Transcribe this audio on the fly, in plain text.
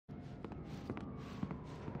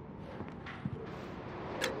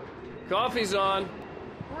Coffee's on.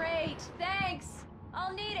 Great, thanks.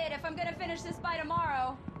 I'll need it if I'm gonna finish this by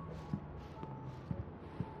tomorrow.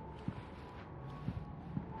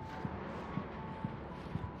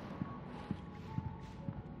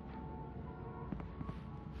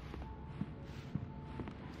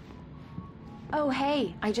 Oh,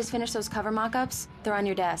 hey, I just finished those cover mock-ups. They're on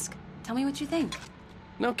your desk. Tell me what you think.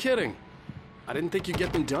 No kidding. I didn't think you'd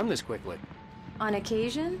get them done this quickly. On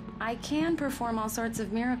occasion, I can perform all sorts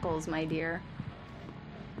of miracles, my dear.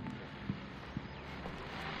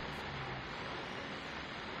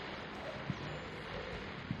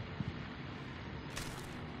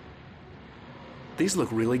 These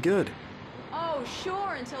look really good. Oh,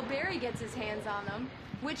 sure, until Barry gets his hands on them.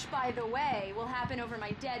 Which, by the way, will happen over my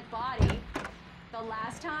dead body. The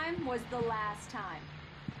last time was the last time.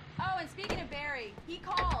 Oh, and speaking of Barry, he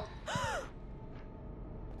called.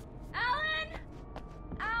 Alan!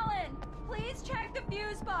 Alan, please check the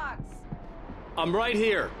fuse box. I'm right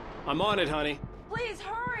here. I'm on it, honey. Please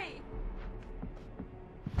hurry.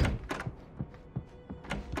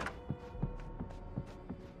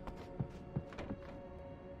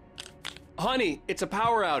 Honey, it's a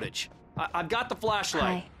power outage. I've got the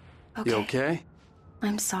flashlight. Hi. Okay. You okay?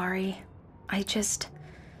 I'm sorry. It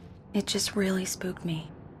just really spooked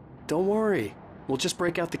me. Don't worry. We'll just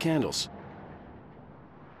break out the candles.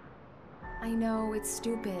 I know it's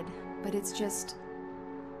stupid, but it's just...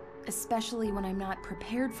 especially when I'm not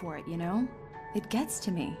prepared for it, you know? It gets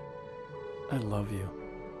to me. I love you.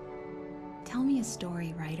 Tell me a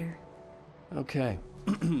story, writer. Okay.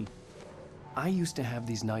 I used to have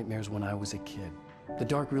these nightmares when I was a kid. The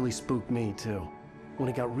dark really spooked me, too. When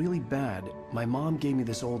it got really bad, my mom gave me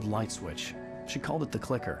this old light switch. She called it the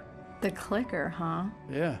clicker. The clicker, huh?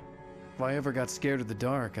 Yeah. If I ever got scared of the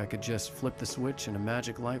dark, I could just flip the switch and a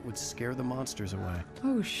magic light would scare the monsters away.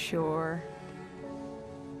 Oh, sure.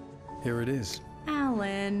 Here it is.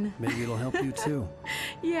 Alan. Maybe it'll help you, too.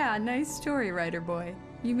 Yeah, nice story, writer boy.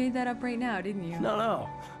 You made that up right now, didn't you? No.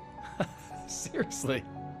 Seriously.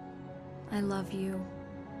 I love you,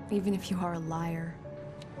 even if you are a liar.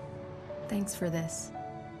 Thanks for this.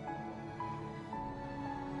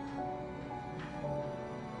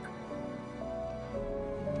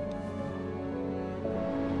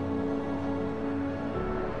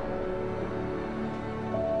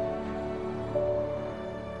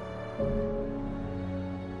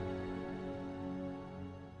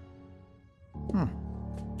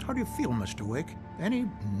 How do you feel, Mr. Wake? Any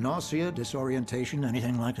nausea, disorientation,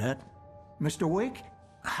 anything like that? Mr. Wake,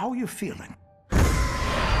 how are you feeling?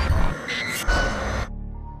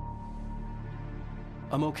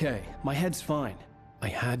 I'm okay. My head's fine. I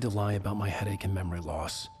had to lie about my headache and memory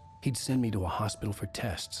loss. He'd send me to a hospital for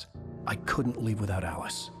tests. I couldn't leave without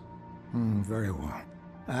Alice. Very well.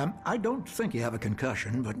 I don't think you have a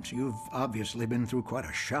concussion, but you've obviously been through quite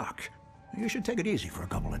a shock. You should take it easy for a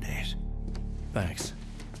couple of days. Thanks.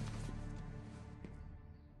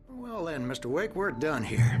 Well then, Mr. Wake, we're done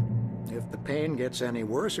here. If the pain gets any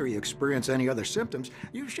worse or you experience any other symptoms,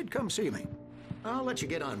 you should come see me. I'll let you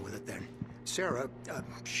get on with it then. Sarah,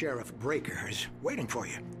 Sheriff Breaker, is waiting for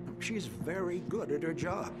you. She's very good at her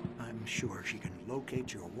job. I'm sure she can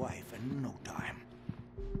locate your wife in no time.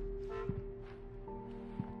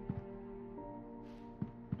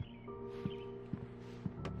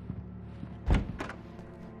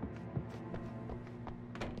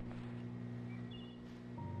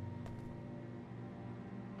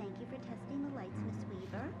 Thank you for testing the lights, Miss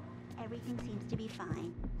Weaver. Everything seems to be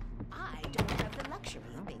fine. I don't have the luxury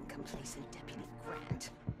of being complacent, Deputy Grant.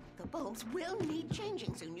 The bulbs will need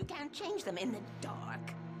changing soon. You can't change them in the dark.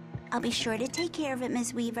 I'll be sure to take care of it,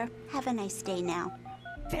 Miss Weaver. Have a nice day now.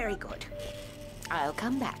 Very good. I'll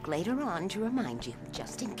come back later on to remind you,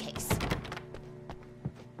 just in case.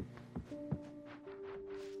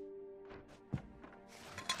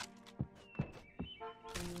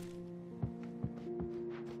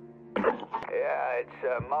 Yeah,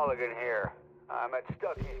 it's Mulligan here. I'm at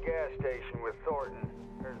Stucky's gas station with Thornton.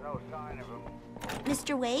 There's no sign of him.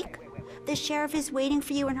 Mr. Wake, the sheriff is waiting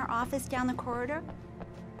for you in her office down the corridor.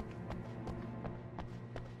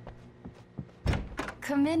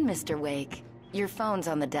 Come in, Mr. Wake. Your phone's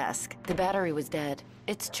on the desk. The battery was dead.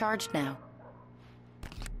 It's charged now.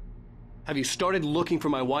 Have you started looking for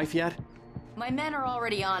my wife yet? My men are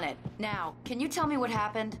already on it. Now, can you tell me what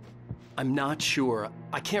happened? I'm not sure.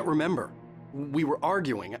 I can't remember. We were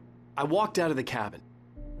arguing. I walked out of the cabin.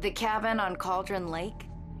 The cabin on Cauldron Lake?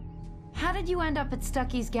 How did you end up at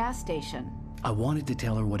Stucky's gas station? I wanted to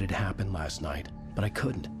tell her what had happened last night, but I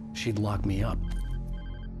couldn't. She'd lock me up.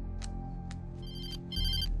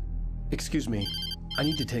 Excuse me. I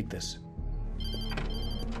need to take this.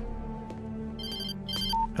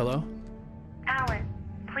 Hello? Alan,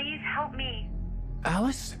 please help me.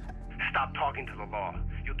 Alice? Stop talking to the law.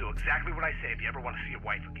 You'll do exactly what I say if you ever want to see your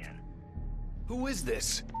wife again. Who is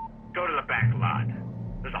this? Go to the back lot.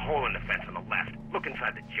 There's a hole in the fence on the left. Look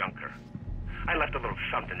inside the junker. I left a little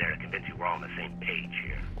something there to convince you we're all on the same page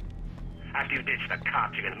here. After you ditch the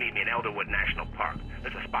cops, you're gonna meet me in Elderwood National Park.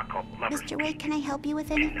 There's a spot called Lover's Mr. Wake, Peak. can I help you with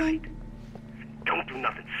Midnight. anything? Don't do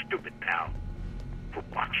nothing stupid, pal. We're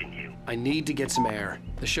watching you. I need to get some air.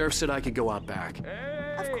 The sheriff said I could go out back.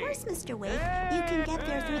 Of course, Mr. Wake. You can get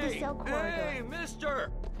there through the cell corridor. Hey, mister!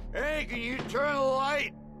 Hey, can you turn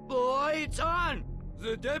the lights on?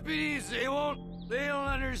 The deputies, they don't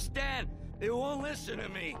understand. They won't listen to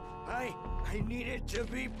me. I need it to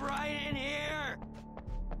be bright in here.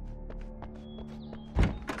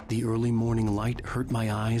 The early morning light hurt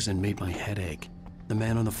my eyes and made my head ache. The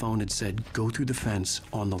man on the phone had said, go through the fence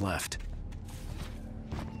on the left.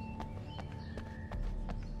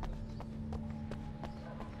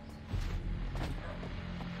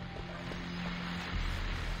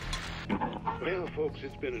 Well, folks,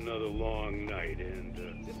 it's been another long night, and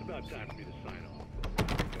it's about time for me to sign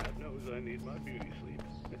off. God knows I need my beauty sleep.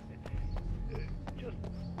 Just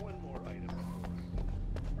one more item.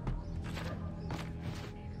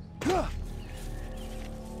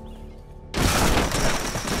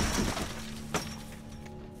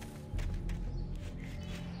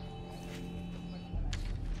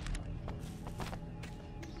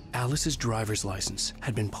 Alice's driver's license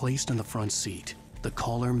had been placed on the front seat. The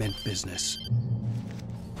caller meant business.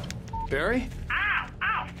 Barry? Ow!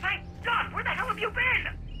 Ow! Thank God! Where the hell have you been?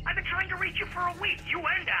 I've been trying to reach you for a week, you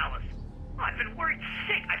and Alice. I've been worried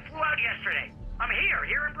sick. I flew out yesterday. I'm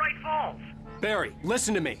here in Bright Falls. Barry,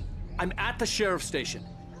 listen to me. I'm at the sheriff's station.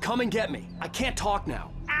 Come and get me. I can't talk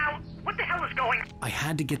now. Ow! What the hell is going on? I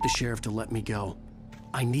had to get the sheriff to let me go.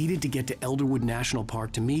 I needed to get to Elderwood National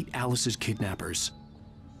Park to meet Alice's kidnappers.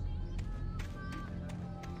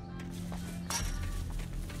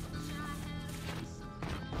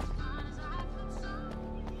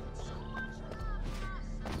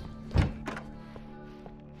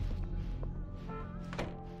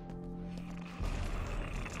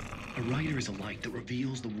 A writer is a light that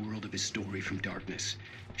reveals the world of his story from darkness,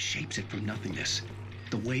 shapes it from nothingness.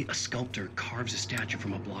 The way a sculptor carves a statue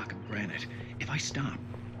from a block of granite. If I stop,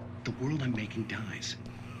 the world I'm making dies.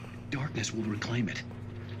 Darkness will reclaim it.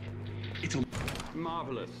 It's a...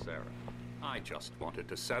 Marvelous, Sarah. I just wanted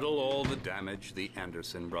to settle all the damage the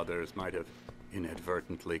Anderson brothers might have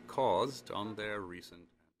inadvertently caused on their recent...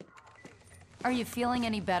 Are you feeling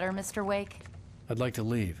any better, Mr. Wake? I'd like to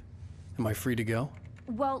leave. Am I free to go?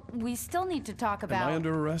 Well, we still need to talk about... Am I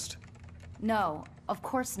under arrest? No, of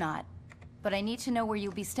course not. But I need to know where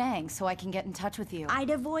you'll be staying so I can get in touch with you. I'd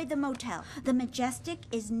avoid the motel. The Majestic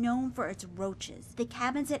is known for its roaches. The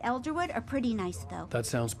cabins at Elderwood are pretty nice, though. That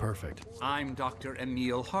sounds perfect. I'm Dr.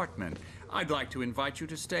 Emil Hartman. I'd like to invite you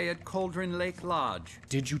to stay at Cauldron Lake Lodge.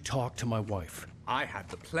 Did you talk to my wife? I had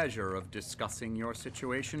the pleasure of discussing your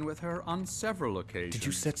situation with her on several occasions. Did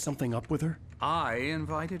you set something up with her? I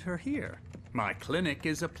invited her here. My clinic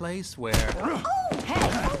is a place where... Oh,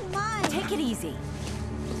 hey! Oh, my! Take it easy.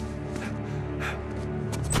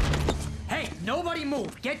 Hey, nobody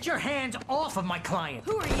move! Get your hands off of my client!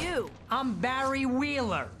 Who are you? I'm Barry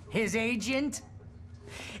Wheeler, his agent.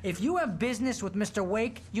 If you have business with Mr.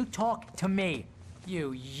 Wake, you talk to me.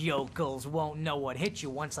 You yokels won't know what hit you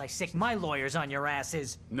once I sick my lawyers on your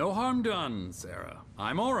asses. No harm done, Sarah.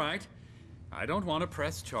 I'm all right. I don't want to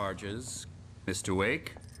press charges. Mr.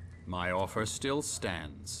 Wake, my offer still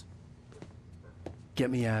stands.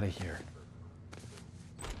 Get me out of here.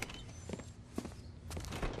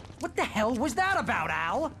 What the hell was that about,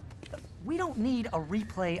 Al? We don't need a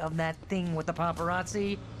replay of that thing with the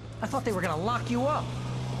paparazzi. I thought they were gonna lock you up.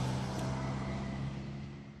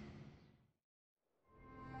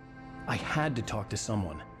 I had to talk to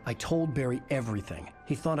someone. I told Barry everything.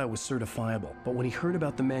 He thought I was certifiable, but when he heard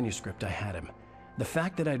about the manuscript, I had him. The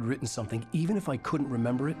fact that I'd written something, even if I couldn't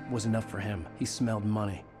remember it, was enough for him. He smelled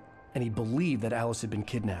money. And he believed that Alice had been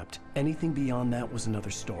kidnapped. Anything beyond that was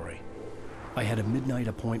another story. I had a midnight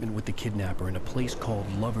appointment with the kidnapper in a place called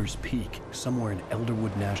Lover's Peak, somewhere in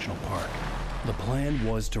Elderwood National Park. The plan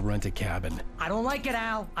was to rent a cabin. I don't like it,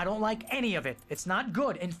 Al. I don't like any of it. It's not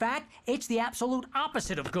good. In fact, it's the absolute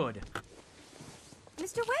opposite of good.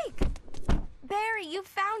 Mr. Wake! Barry, you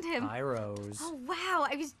found him! Hi, Rose. Oh, wow.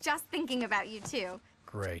 I was just thinking about you, too.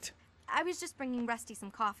 Great. I was just bringing Rusty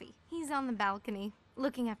some coffee. He's on the balcony,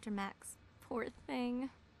 looking after Max. Poor thing.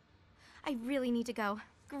 I really need to go.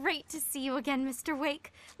 Great to see you again, Mr.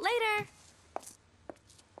 Wake. Later!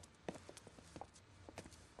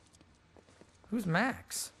 Who's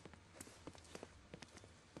Max?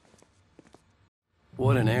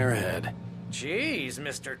 What an airhead. Jeez,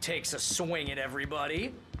 Mr. Takes a swing at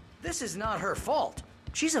everybody. This is not her fault.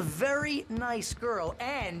 She's a very nice girl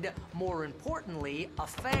and, more importantly, a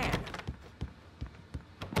fan.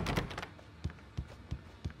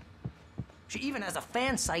 She even has a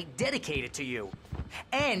fan site dedicated to you.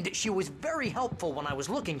 And she was very helpful when I was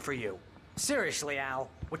looking for you. Seriously, Al,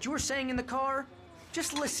 what you were saying in the car,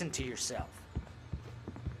 just listen to yourself.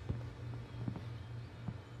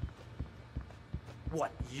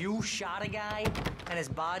 What, you shot a guy and his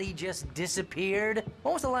body just disappeared?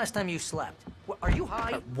 When was the last time you slept? What, are you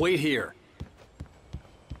high? Wait here.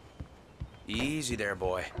 Easy there,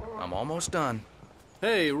 boy. I'm almost done.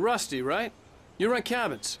 Hey, Rusty, right? You rent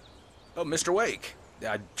cabins. Oh, Mr. Wake.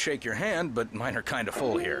 I'd shake your hand, but mine are kind of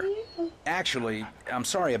full here. Actually, I'm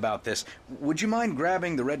sorry about this. Would you mind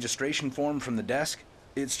grabbing the registration form from the desk?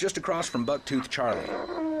 It's just across from Bucktooth Charlie.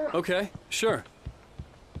 Okay, sure.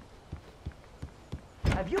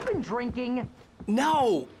 Have you been drinking?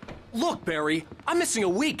 No! Look, Barry, I'm missing a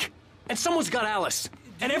week, and someone's got Alice,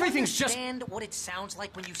 and everything's just... Do you understand what it sounds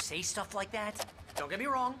like when you say stuff like that? Don't get me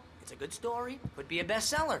wrong, it's a good story, could be a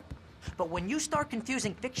bestseller. But when you start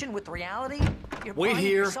confusing fiction with reality, you're buying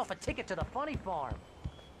yourself a ticket to the funny farm.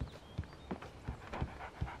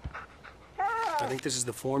 I think this is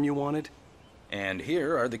the form you wanted. And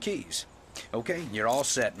here are the keys. Okay, you're all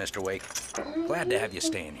set, Mr. Wake. Glad to have you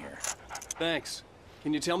staying here. Thanks.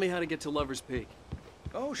 Can you tell me how to get to Lover's Peak?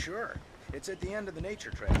 Oh, sure. It's at the end of the nature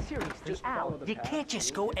trail. Seriously, Al, you can't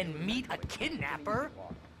just go and meet a kidnapper.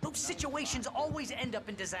 Those situations always end up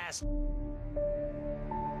in disaster.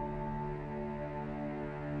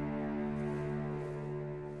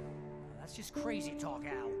 That's just crazy talk,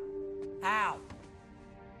 Al. Al?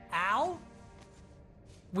 Al?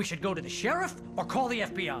 We should go to the sheriff or call the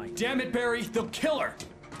FBI. Damn it, Barry, they'll kill her!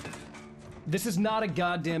 This is not a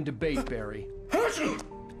goddamn debate, Barry.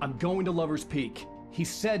 I'm going to Lover's Peak. He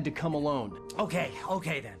said to come alone. Okay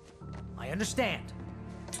then. I understand.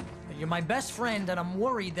 You're my best friend, and I'm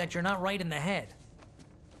worried that you're not right in the head.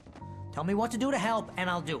 Tell me what to do to help, and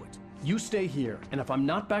I'll do it. You stay here, and if I'm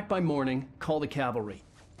not back by morning, call the cavalry.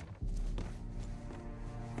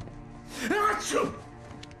 Achoo!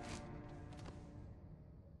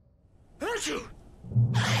 Achoo!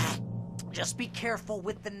 Just be careful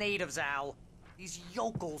with the natives, Al. These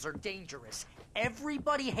yokels are dangerous.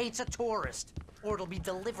 Everybody hates a tourist, or it'll be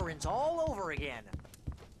Deliverance all over again.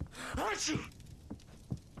 Achoo!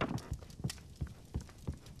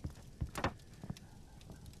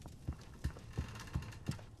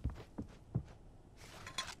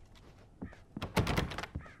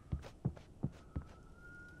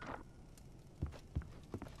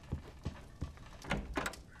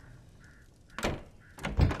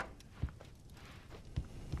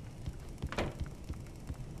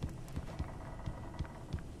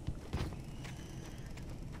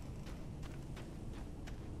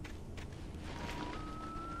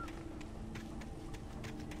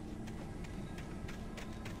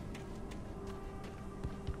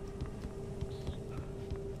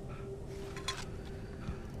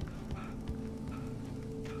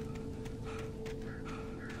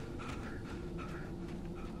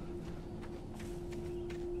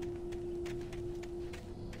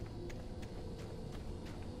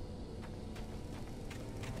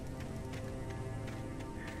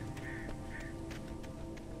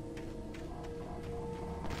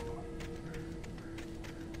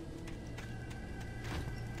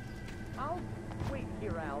 I'll wait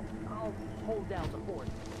here, Al. I'll hold down the fort.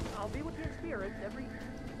 I'll be with you in spirit every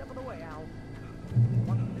step of the way, Al.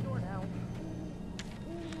 Walk through the door now.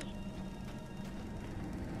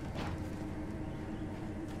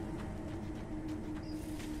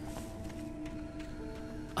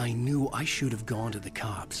 I knew I should have gone to the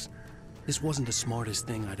cops. This wasn't the smartest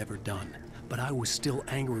thing I'd ever done, but I was still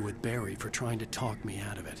angry with Barry for trying to talk me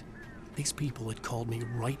out of it. These people had called me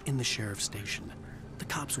right in the sheriff's station. The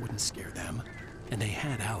cops wouldn't scare them, and they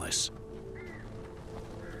had Alice.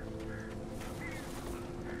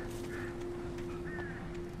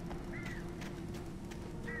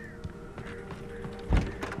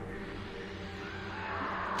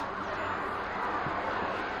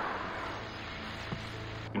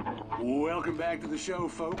 Welcome back to the show,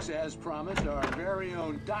 folks. As promised, our very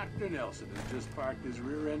own Dr. Nelson has just parked his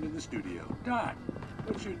rear end in the studio. Doc,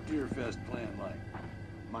 what's your Deerfest plan like?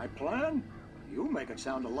 My plan? You make it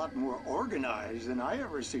sound a lot more organized than I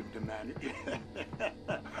ever seem to manage.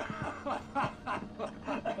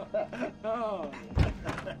 Oh.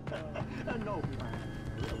 No plan.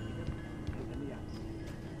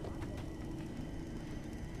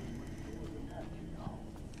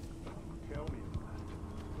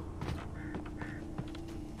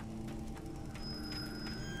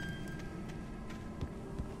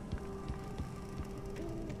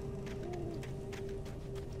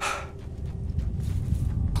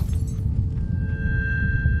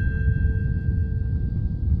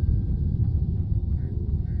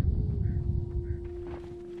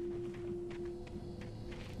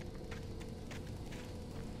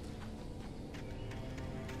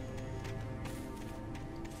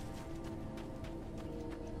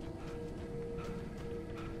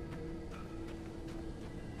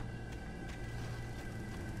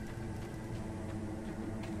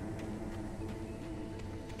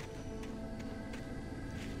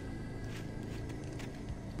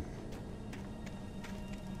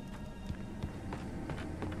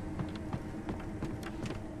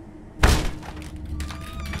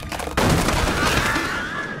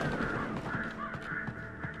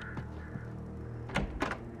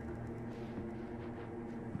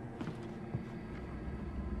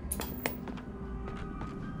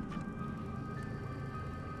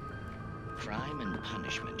 Crime and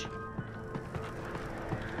Punishment.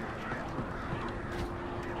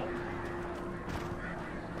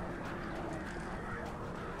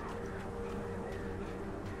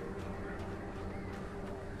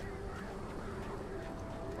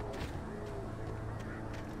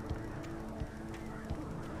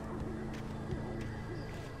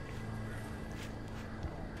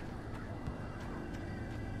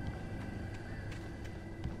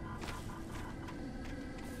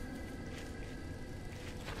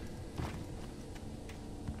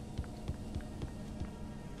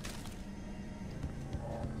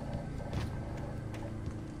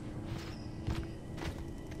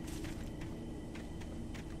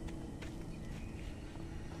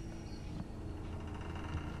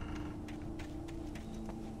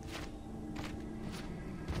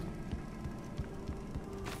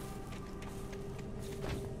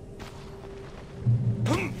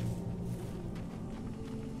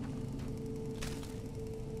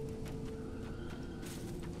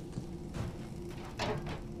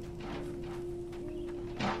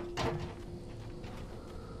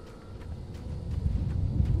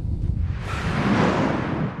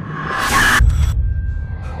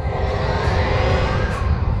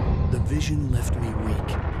 Vision left me weak.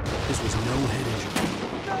 This was no head injury.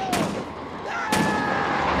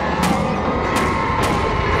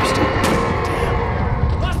 Rusty, damn.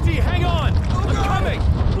 Rusty, hang on! I'm coming!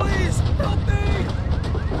 Please, help me!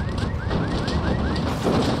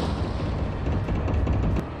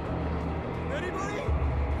 Anybody?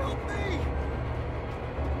 Help me!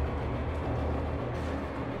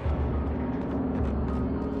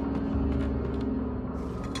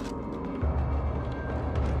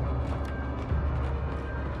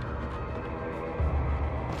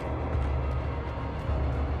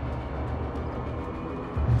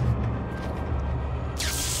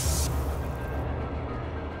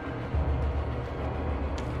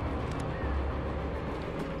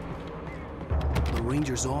 The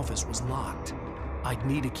ranger's office was locked. I'd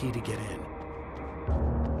need a key to get in.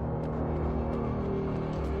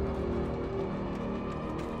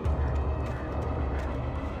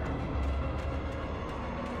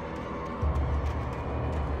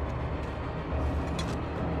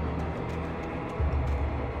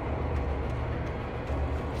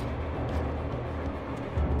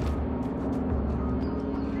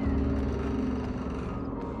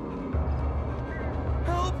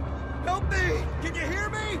 Help! Help me! Can you hear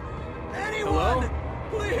me? Anyone! Hello?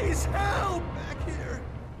 Please help! Back here.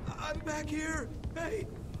 I'm back here. Hey,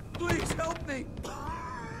 please help me.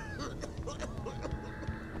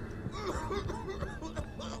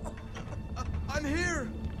 I'm here.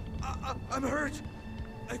 I'm hurt.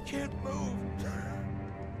 I can't move.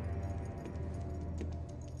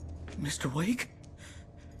 Mr. Wake?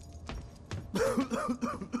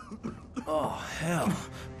 Oh, hell.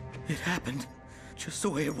 It happened just the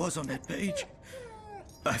way it was on that page.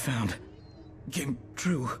 I found came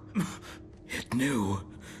true. It knew.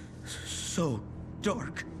 So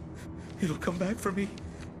dark. It'll come back for me.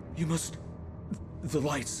 You must... The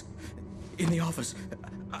lights. In the office.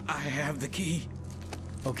 I have the key.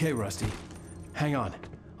 Okay, Rusty. Hang on.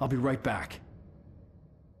 I'll be right back.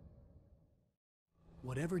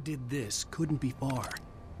 Whatever did this couldn't be far.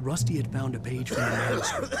 Rusty had found a page from the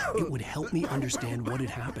manuscript. It would help me understand what had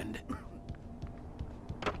happened.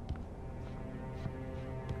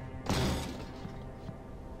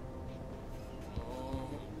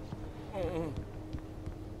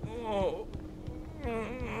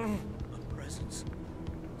 A presence.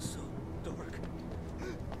 So dark.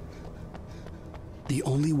 The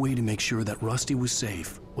only way to make sure that Rusty was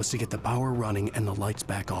safe was to get the power running and the lights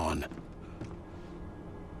back on.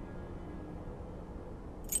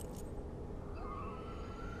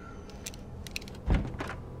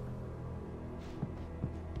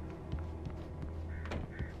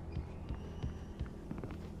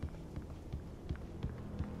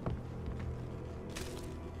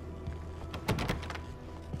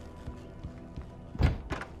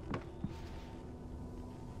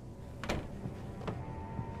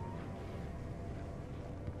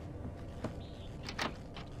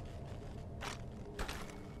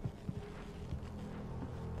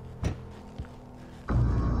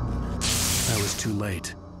 Too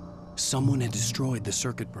late. Someone had destroyed the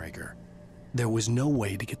circuit breaker. There was no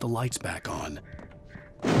way to get the lights back on.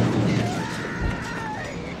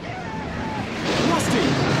 Rusty!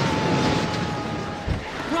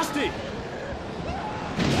 Rusty!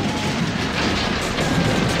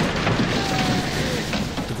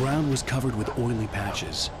 The ground was covered with oily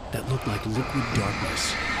patches that looked like liquid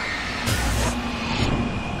darkness.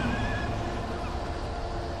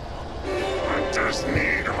 I just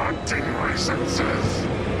need continuation. licenses!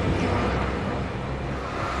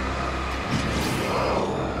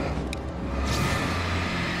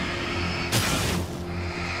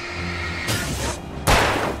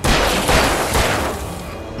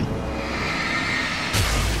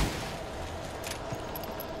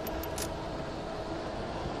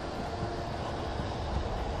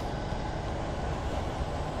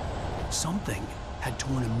 Something had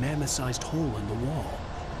torn a mammoth-sized hole in the wall.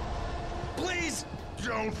 Please!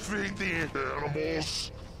 Don't feed the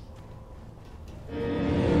animals!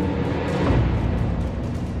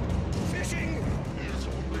 Fishing!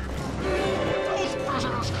 Those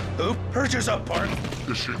prisoners! Who? Purchase a park!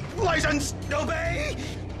 Fishing! License! Obey!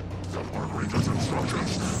 The park ranger's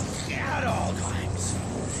instructions! At all times!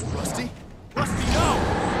 Rusty? Rusty, no!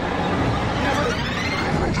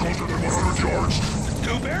 Approach closer than 100 yards!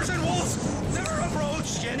 2 bears and wolves! Never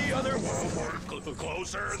approach any other wildlife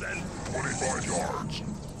closer than 25 yards!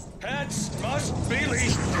 Pets must be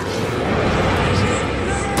leashed!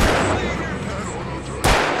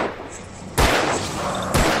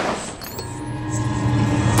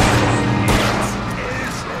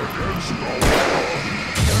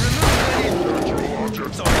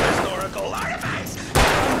 Or historical artifacts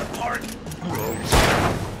from the park.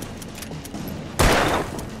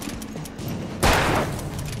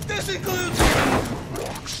 This includes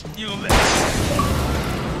rocks. You bet.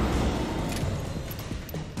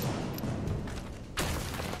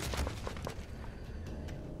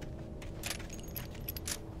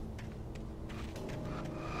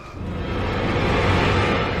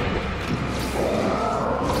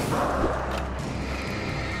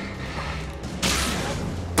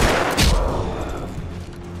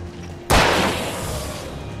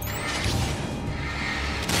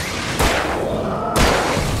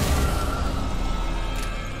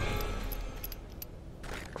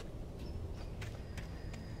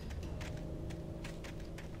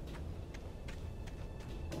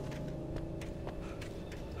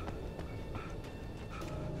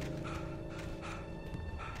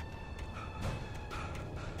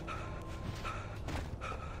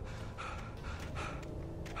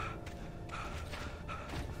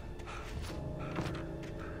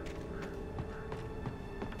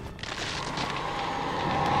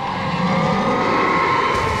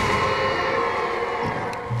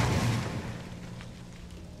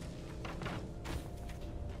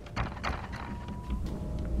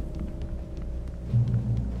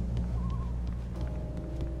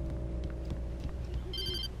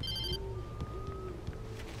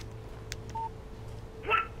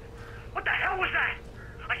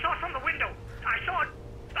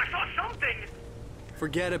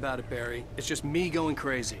 Forget about it, Barry. It's just me going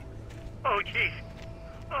crazy. Oh, jeez.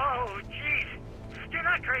 Oh, jeez. You're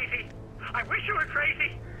not crazy. I wish you were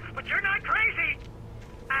crazy, but you're not crazy.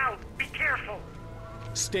 Ow, be careful.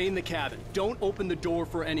 Stay in the cabin. Don't open the door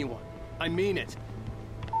for anyone. I mean it.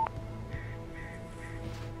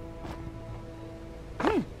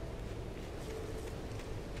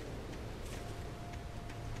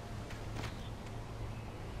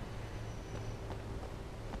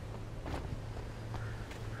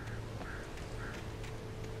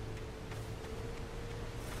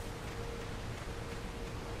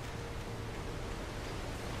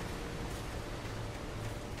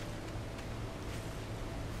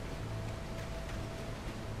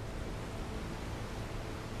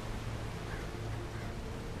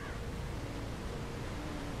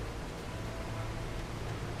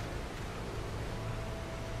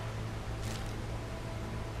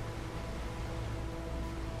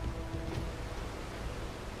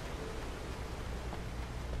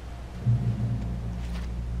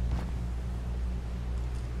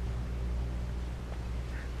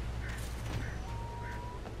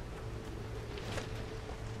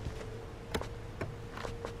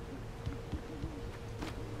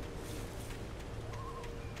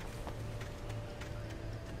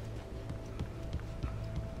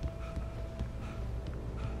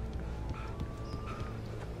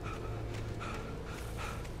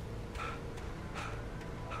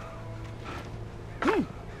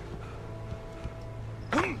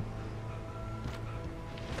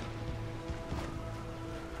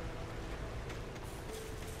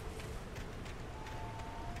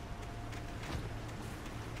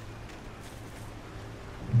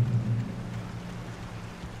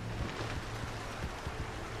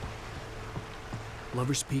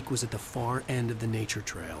 Lover's Peak was at the far end of the nature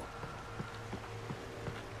trail.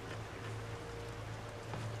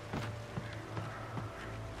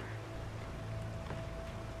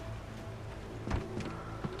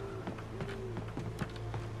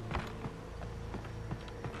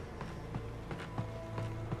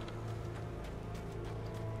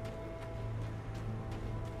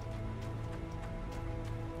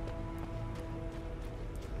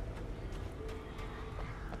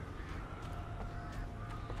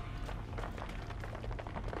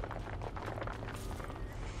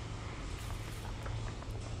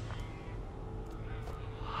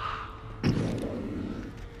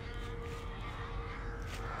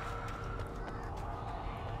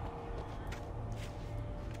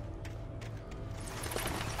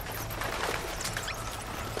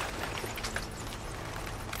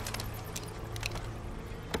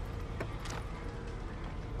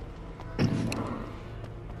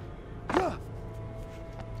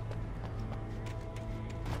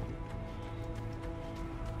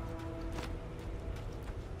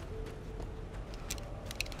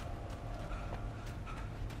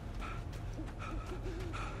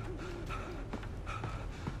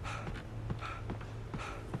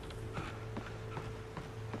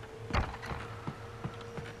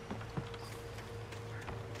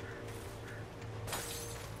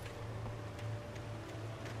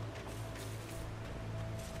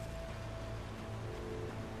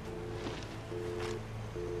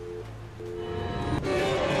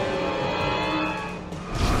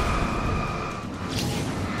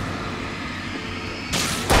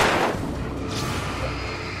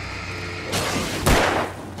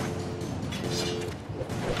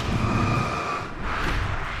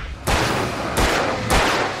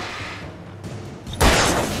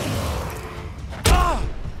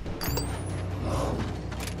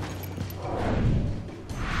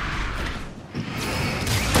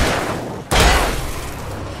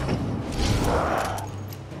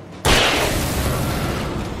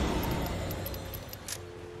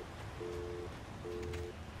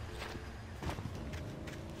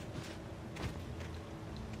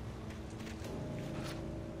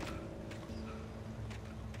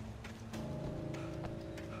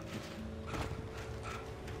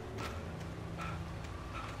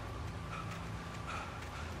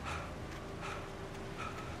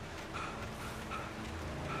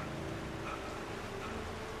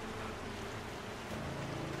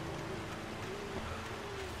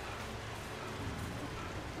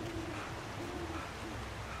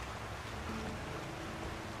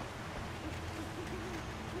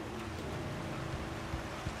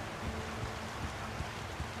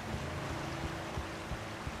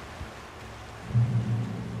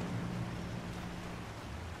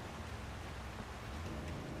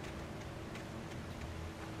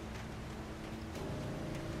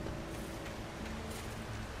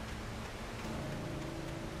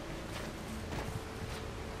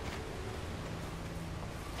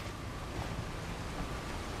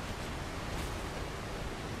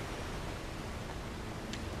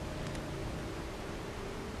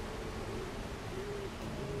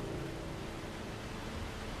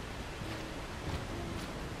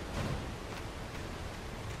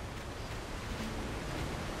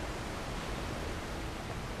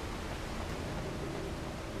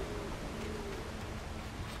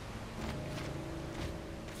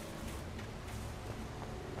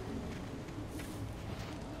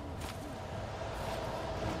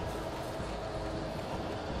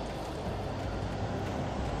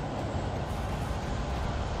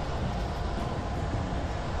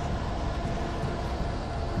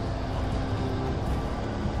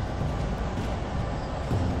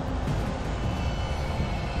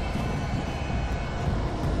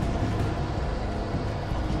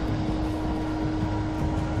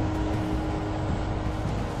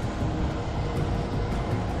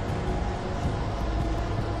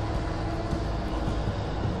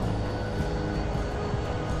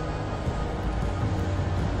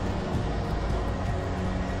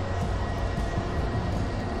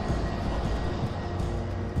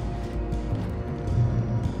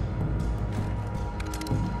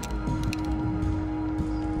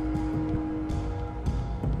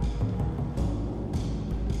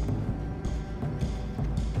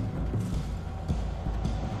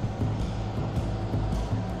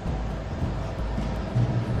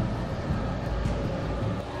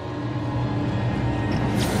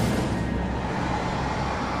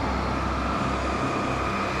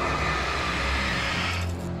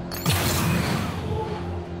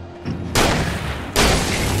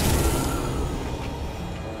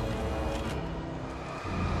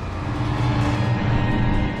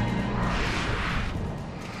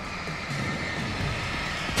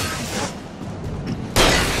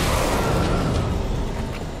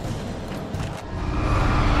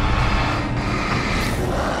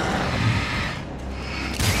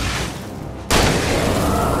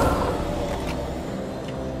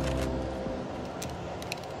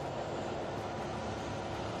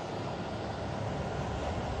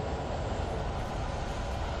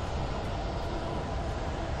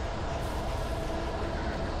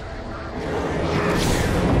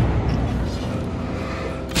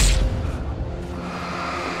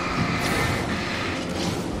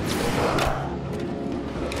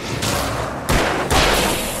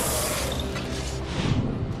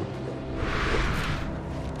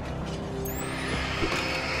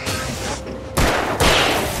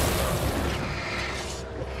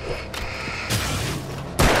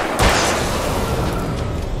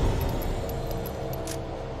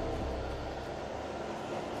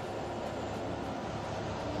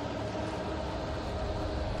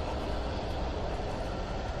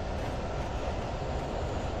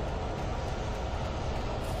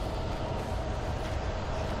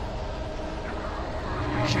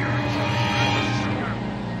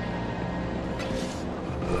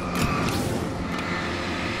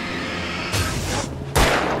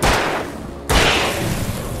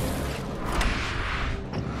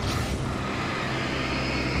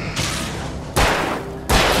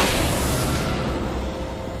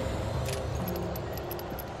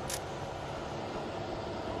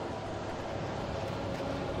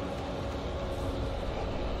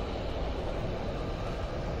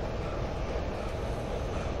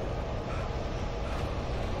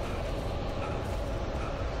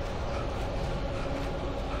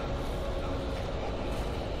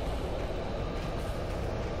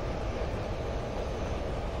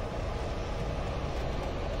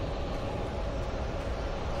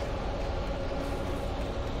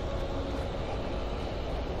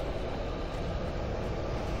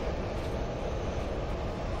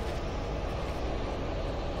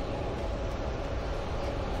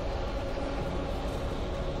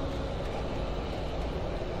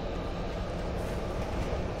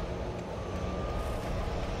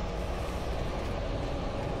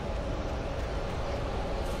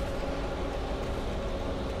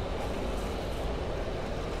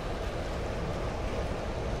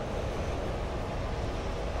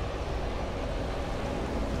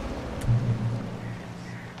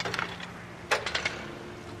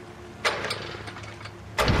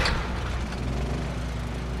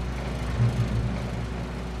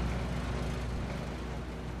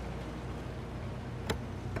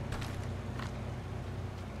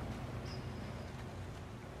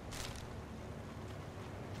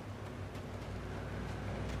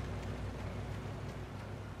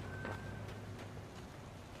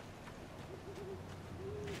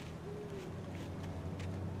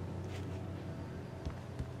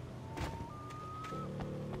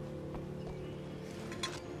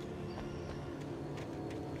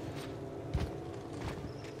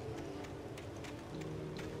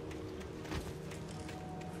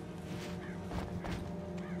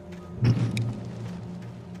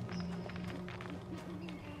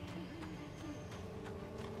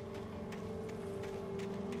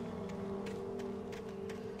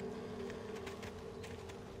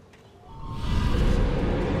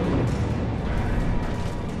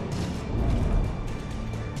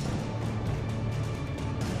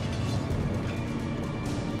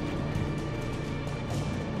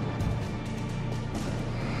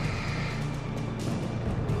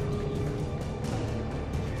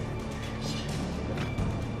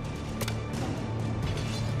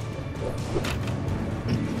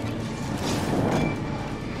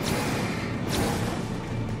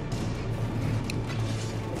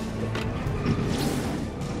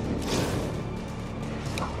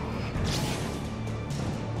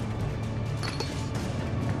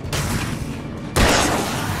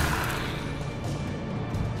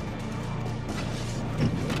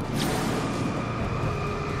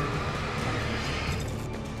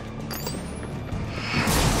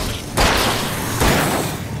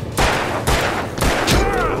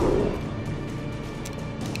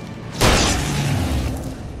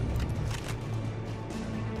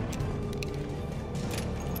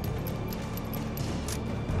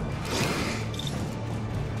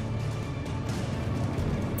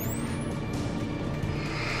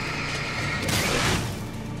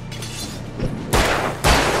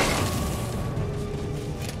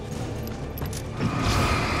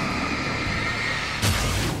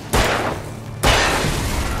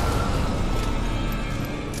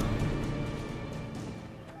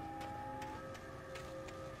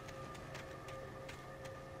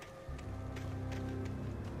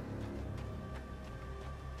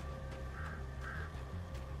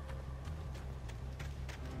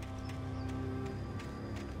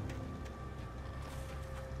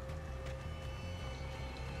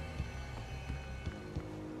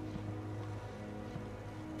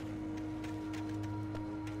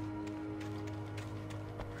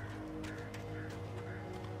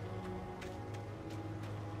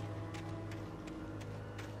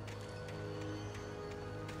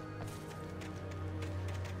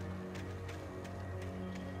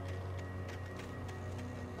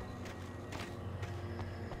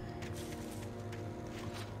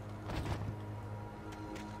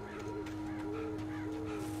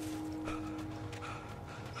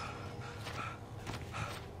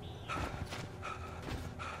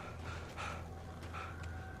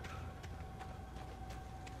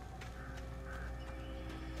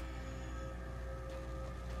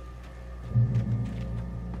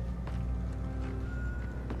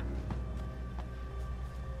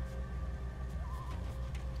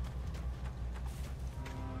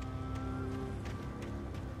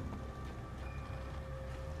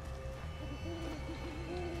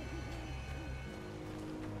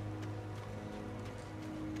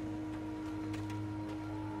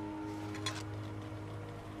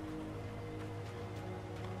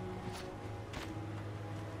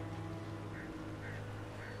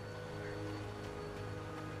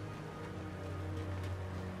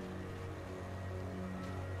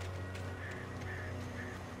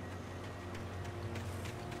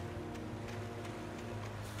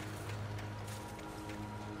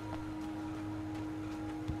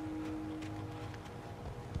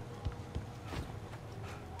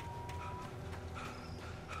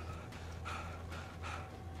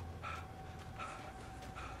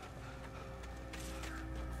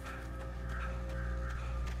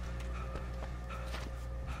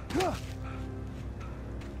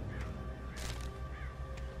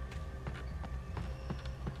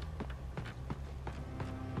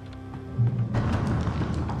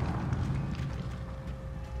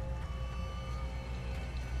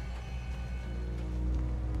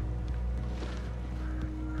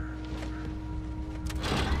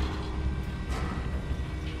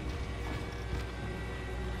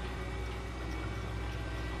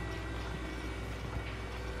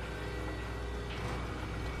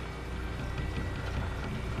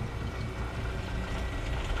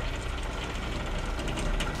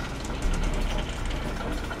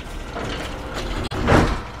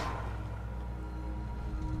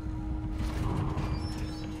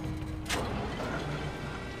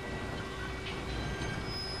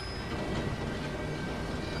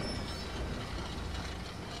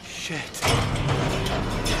 Shit.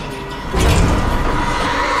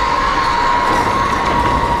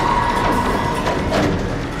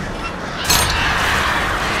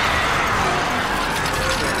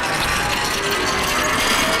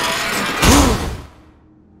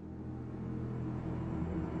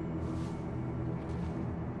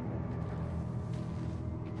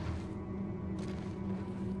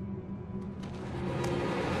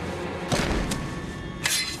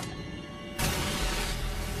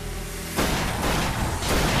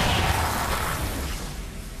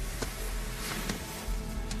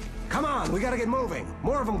 on, we gotta get moving.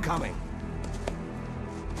 More of them coming.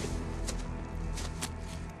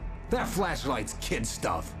 That flashlight's kid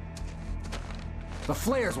stuff. The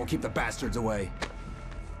flares will keep the bastards away.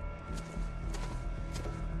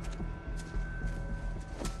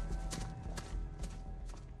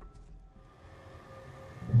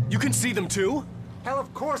 You can see them too? Hell,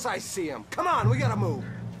 of course I see them. Come on, we gotta move.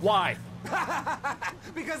 Why?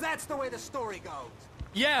 Because that's the way the story goes.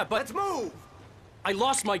 Yeah, but... Let's move! I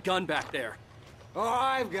lost my gun back there. Oh,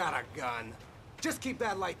 I've got a gun. Just keep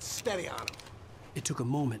that light steady on him. It took a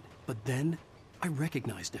moment, but then I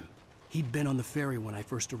recognized him. He'd been on the ferry when I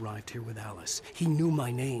first arrived here with Alice. He knew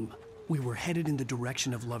my name. We were headed in the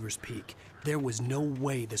direction of Lover's Peak. There was no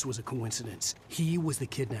way this was a coincidence. He was the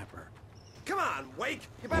kidnapper. Come on, Wake!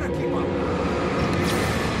 You better keep up!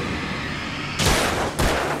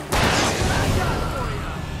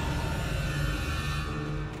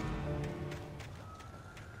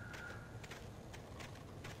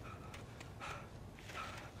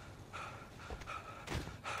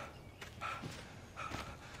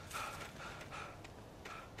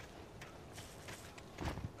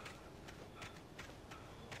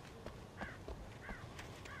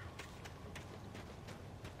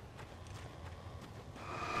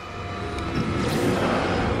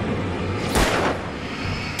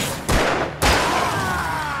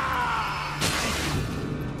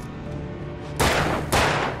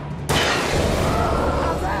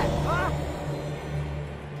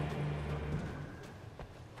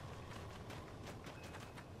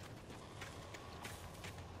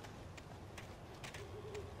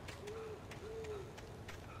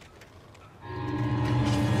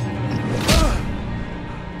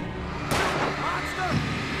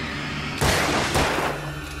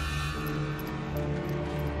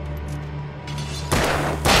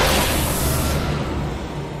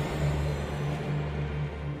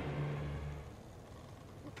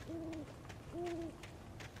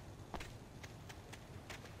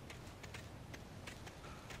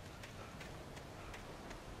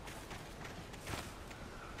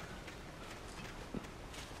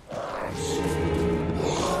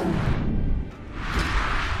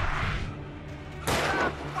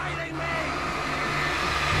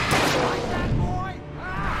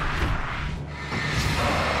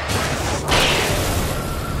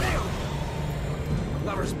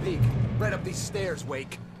 These stairs,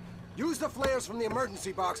 Wake. Use the flares from the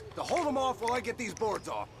emergency box to hold them off while I get these boards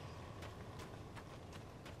off.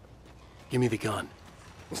 Give me the gun.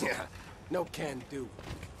 Yeah, no can do.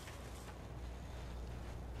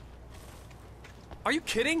 Are you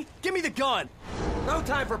kidding? Give me the gun! No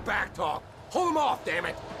time for back talk. Hold them off, damn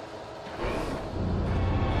it!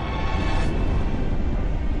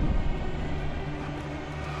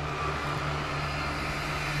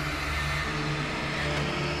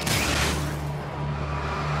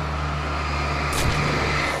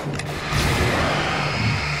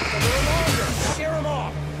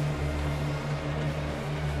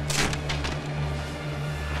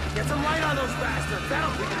 Get some light on those bastards!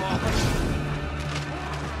 That'll keep them off!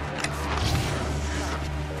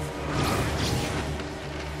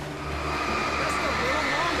 Just a little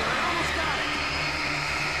longer. I almost got it!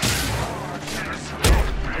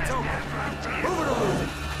 It's over. Move it or lose it!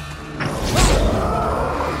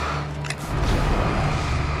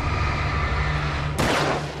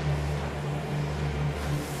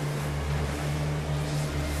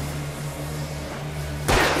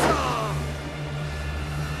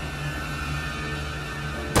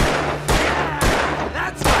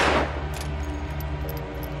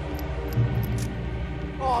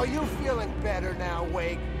 Oh, you feeling better now,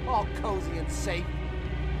 Wake? All cozy and safe?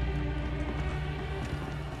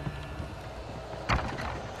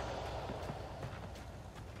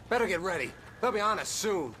 Better get ready. They'll be on us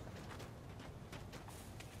soon.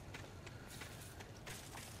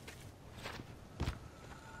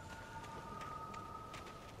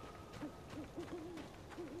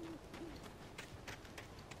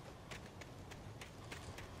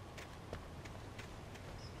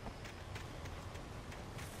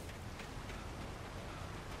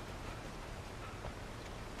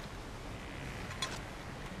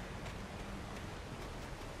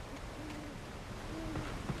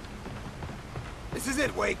 This is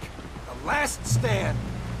it, Wake. The last stand.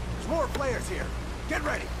 There's more flares here. Get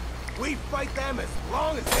ready. We fight them as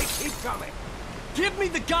long as they keep coming. Give me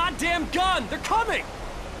the goddamn gun! They're coming!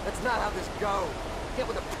 That's not how this goes. Get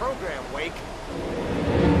with the program, Wake.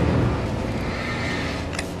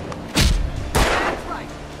 That's right.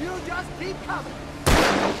 You just keep coming.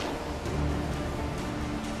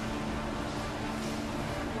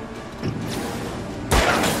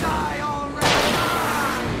 Die already!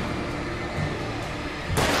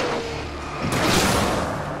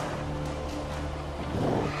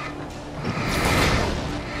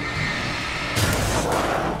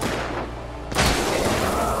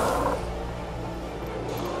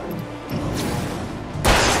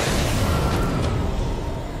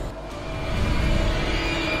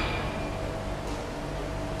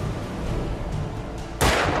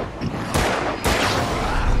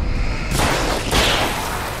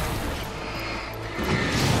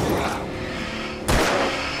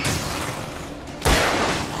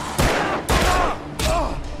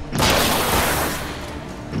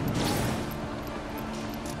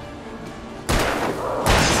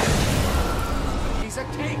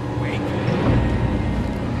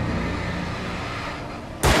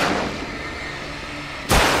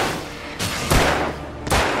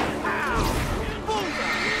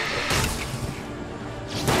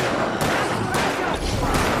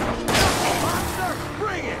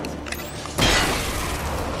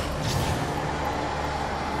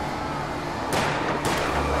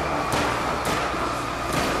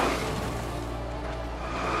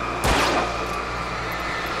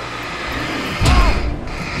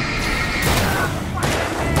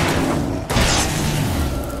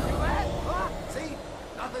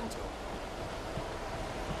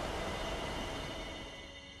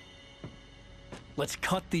 Let's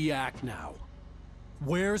cut the act now.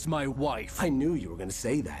 Where's my wife? I knew you were gonna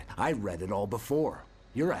say that. I read it all before.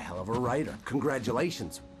 You're a hell of a writer.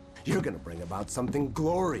 Congratulations. You're gonna bring about something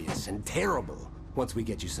glorious and terrible once we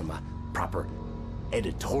get you some proper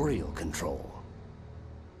editorial control.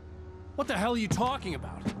 What the hell are you talking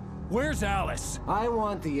about? Where's Alice? I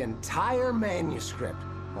want the entire manuscript,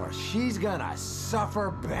 or she's gonna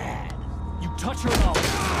suffer bad. You touch her and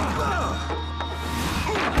I'll...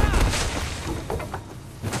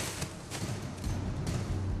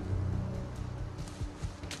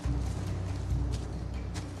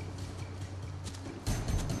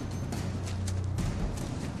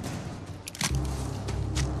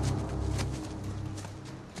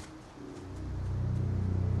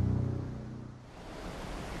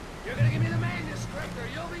 You're gonna give me the manuscript or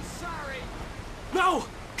you'll be sorry! No!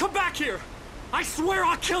 Come back here! I swear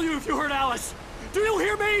I'll kill you if you hurt Alice! Do you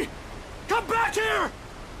hear me? Come back here!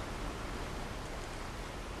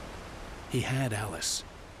 He had Alice,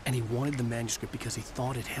 and he wanted the manuscript because he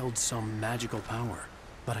thought it held some magical power.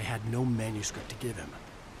 But I had no manuscript to give him.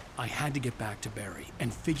 I had to get back to Barry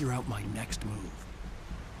and figure out my next move.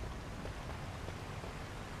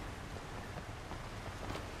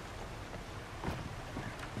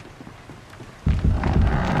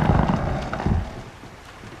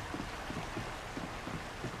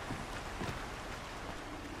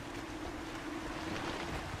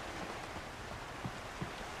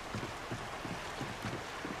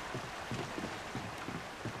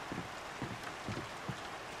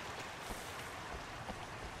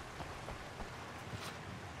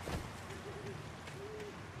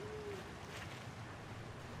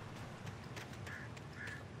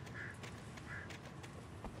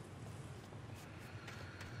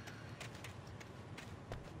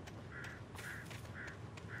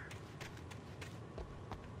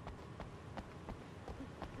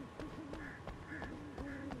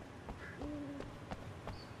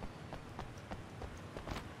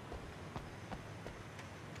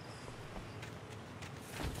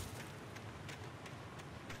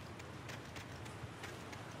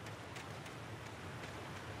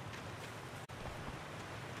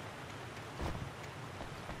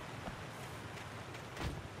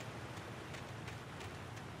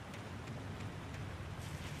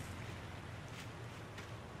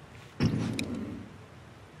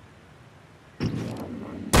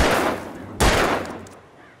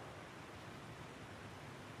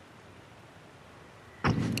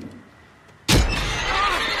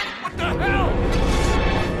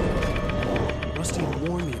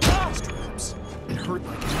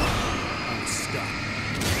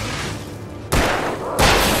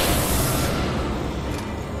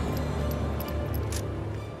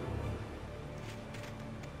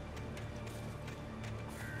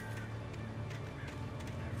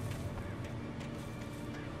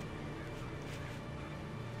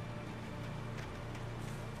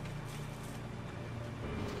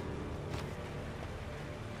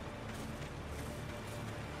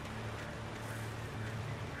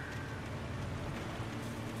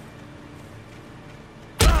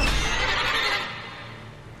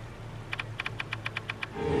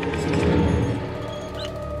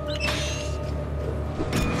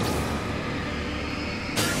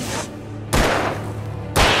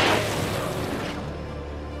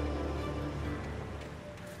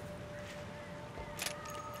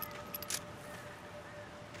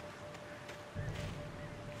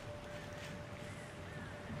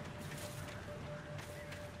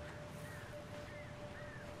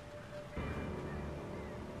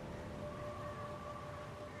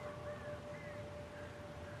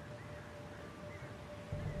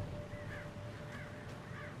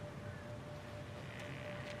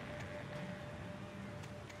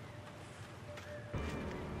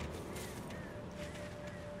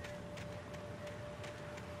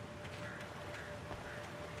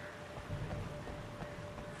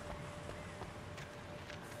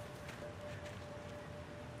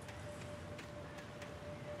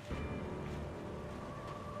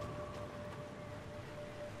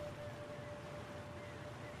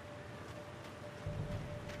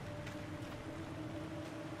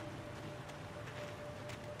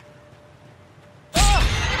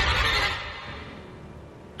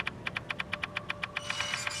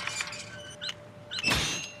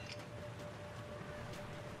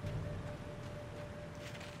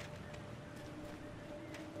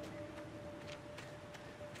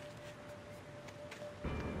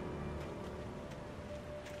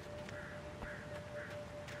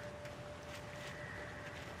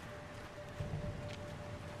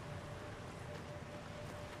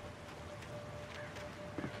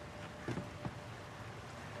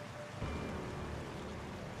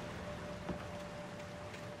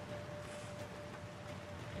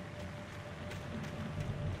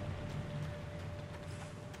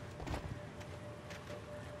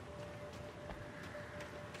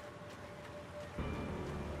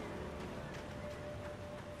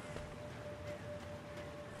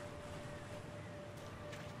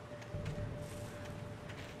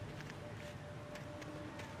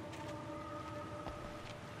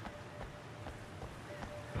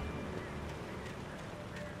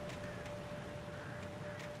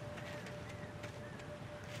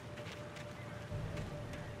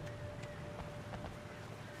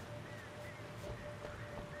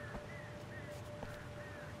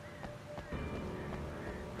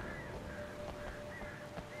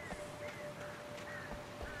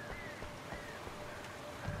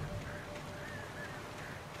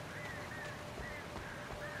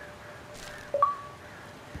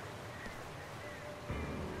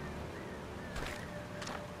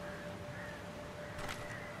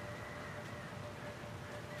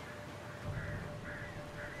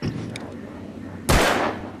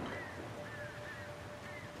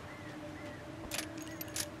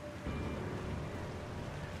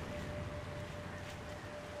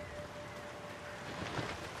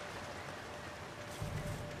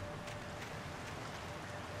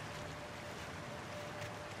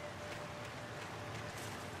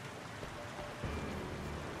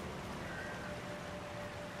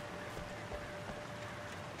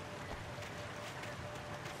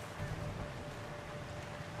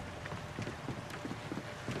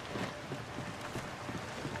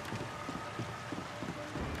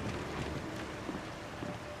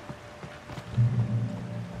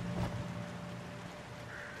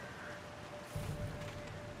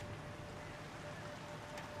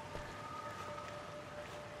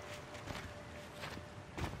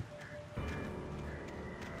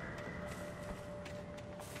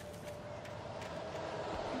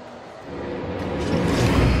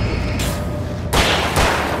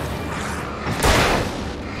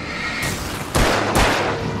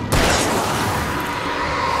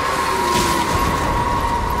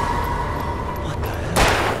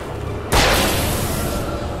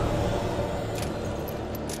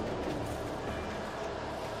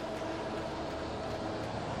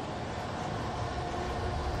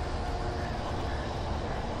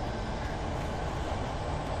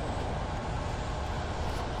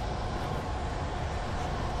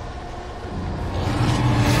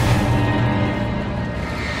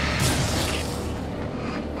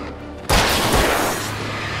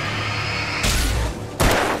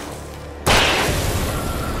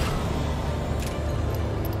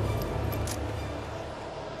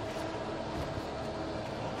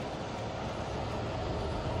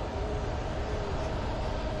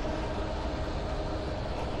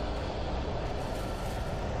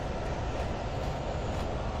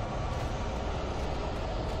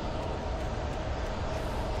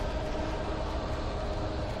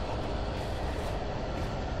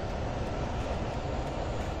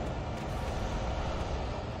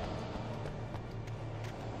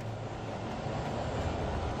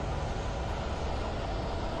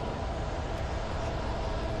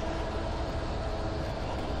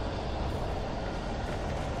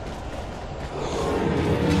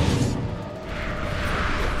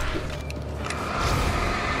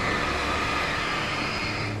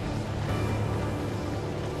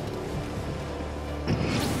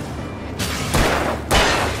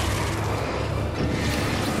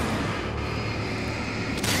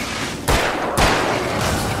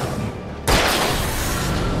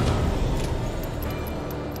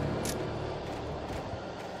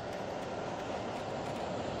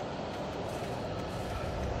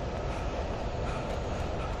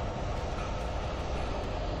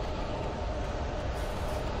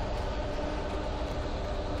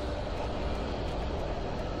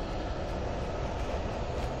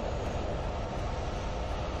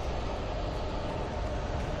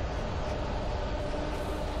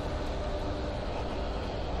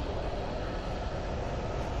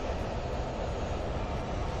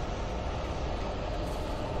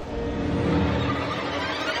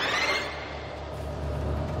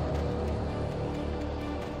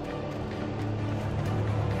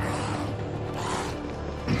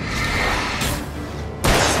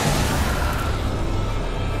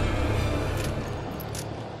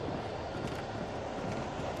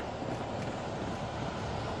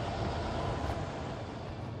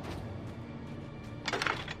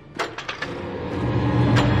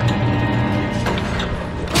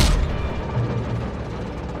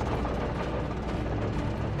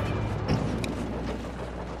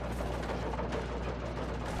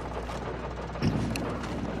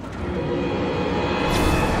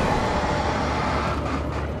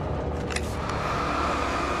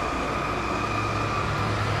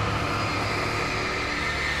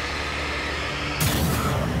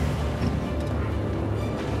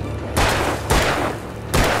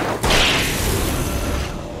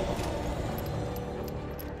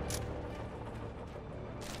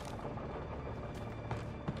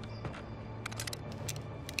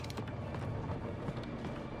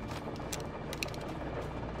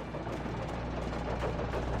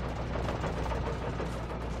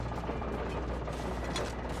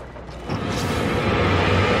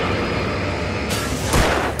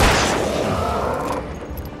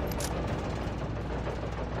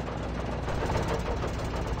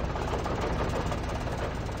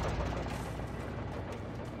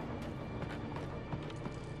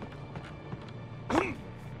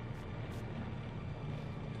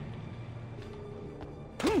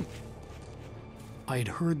 I had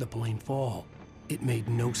heard the plane fall. It made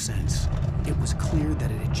no sense. It was clear that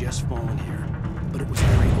it had just fallen here, but it was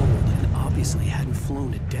very old and obviously hadn't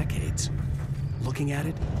flown in decades. Looking at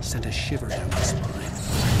it sent a shiver down my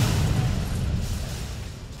spine.